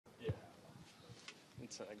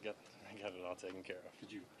I got it all taken care of.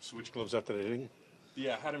 Did you switch gloves after the inning?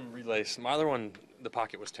 Yeah, I had him relace. My other one, the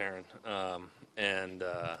pocket was tearing, and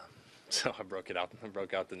so I broke it out. I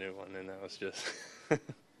broke out the new one, and that was just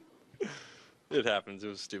it happens. It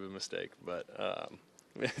was a stupid mistake, but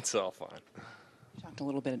it's all fine. You talked a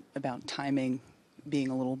little bit about timing being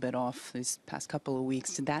a little bit off these past couple of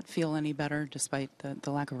weeks. Did that feel any better despite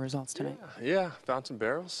the lack of results tonight? Yeah, found some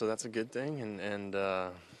barrels, so that's a good thing, and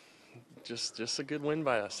just a good win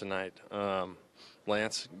by us tonight.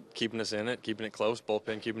 Lance keeping us in it, keeping it close,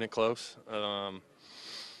 bullpen keeping it close.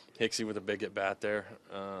 Hicksy with a big at bat there,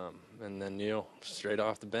 and then Neil straight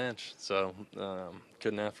off the bench. So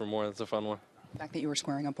couldn't ask for more. That's a fun one. The fact that you were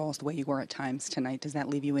squaring up balls the way you were at times tonight, does that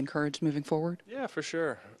leave you encouraged moving forward? Yeah, for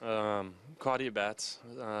sure. Quality at bats.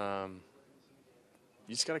 You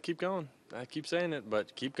just got to keep going. I keep saying it,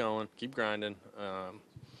 but keep going, keep grinding.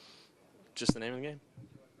 Just the name of the game.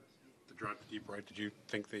 The drive to deep right, did you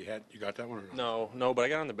think you got that one or no? No, but I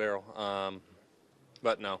got on the barrel.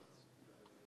 But no.